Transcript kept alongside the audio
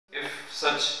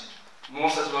such more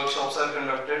such workshops are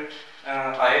conducted,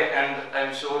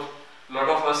 I'm sure a lot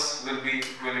of us will be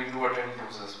willing to attend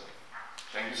those as well.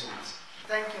 Thank you so much.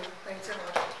 Thank you. Thanks a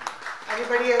lot.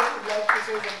 Anybody else would like to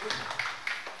say something?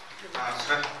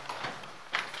 Sir,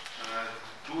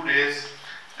 2 days,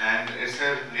 and it's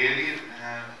a really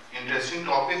interesting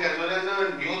topic as well as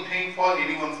a new thing for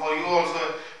anyone, for you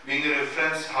also being a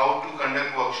reference how to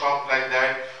conduct workshop like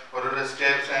that, what are the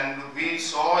steps, and we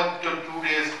saw in 2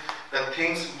 days the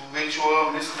things which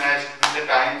were mismatched with the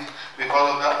times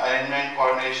because of the arrangement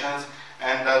coordinations,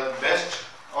 and the best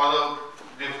or the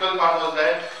difficult part was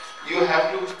that you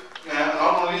have to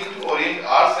not only to orient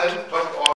ourselves but